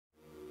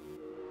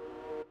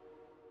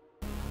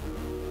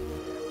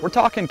We're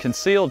talking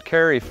concealed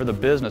carry for the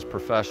business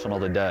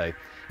professional today.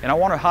 And I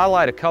want to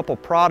highlight a couple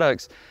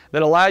products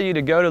that allow you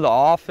to go to the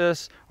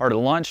office or to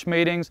lunch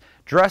meetings,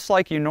 dress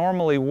like you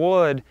normally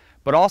would,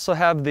 but also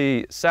have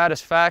the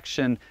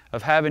satisfaction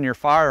of having your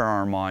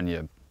firearm on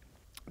you.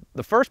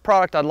 The first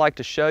product I'd like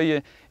to show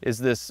you is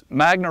this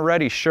Magna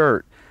Ready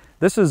shirt.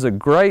 This is a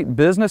great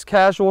business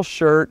casual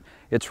shirt.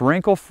 It's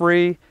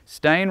wrinkle-free,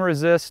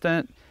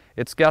 stain-resistant.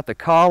 It's got the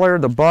collar,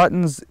 the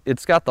buttons,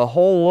 it's got the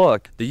whole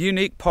look. The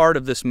unique part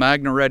of this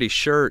Magna Ready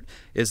shirt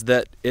is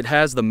that it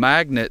has the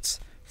magnets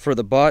for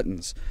the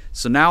buttons.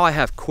 So now I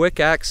have quick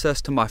access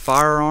to my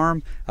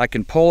firearm. I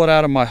can pull it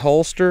out of my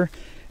holster.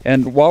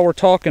 And while we're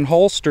talking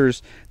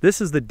holsters, this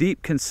is the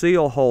Deep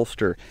Conceal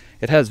holster.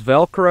 It has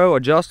Velcro,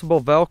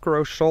 adjustable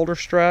Velcro shoulder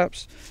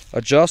straps,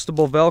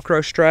 adjustable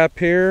Velcro strap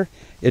here.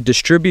 It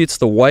distributes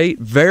the weight,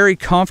 very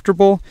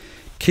comfortable.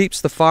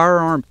 Keeps the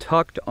firearm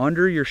tucked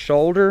under your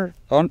shoulder,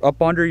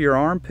 up under your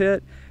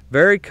armpit.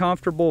 Very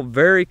comfortable,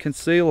 very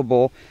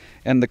concealable.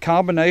 And the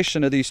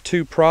combination of these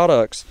two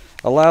products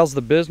allows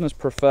the business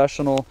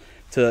professional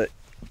to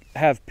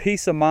have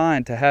peace of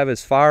mind to have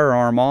his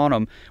firearm on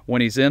him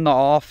when he's in the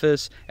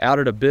office, out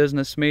at a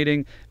business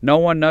meeting. No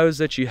one knows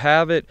that you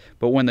have it,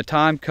 but when the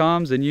time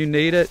comes and you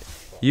need it,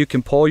 you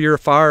can pull your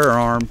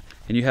firearm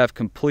and you have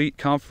complete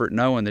comfort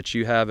knowing that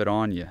you have it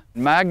on you.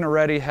 Magna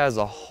Ready has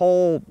a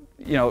whole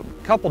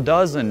couple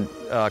dozen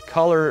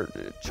color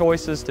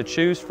choices to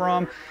choose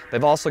from.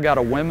 They've also got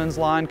a women's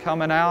line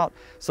coming out.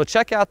 So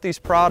check out these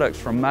products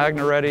from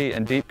Magna Ready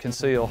and Deep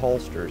Conceal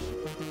holsters.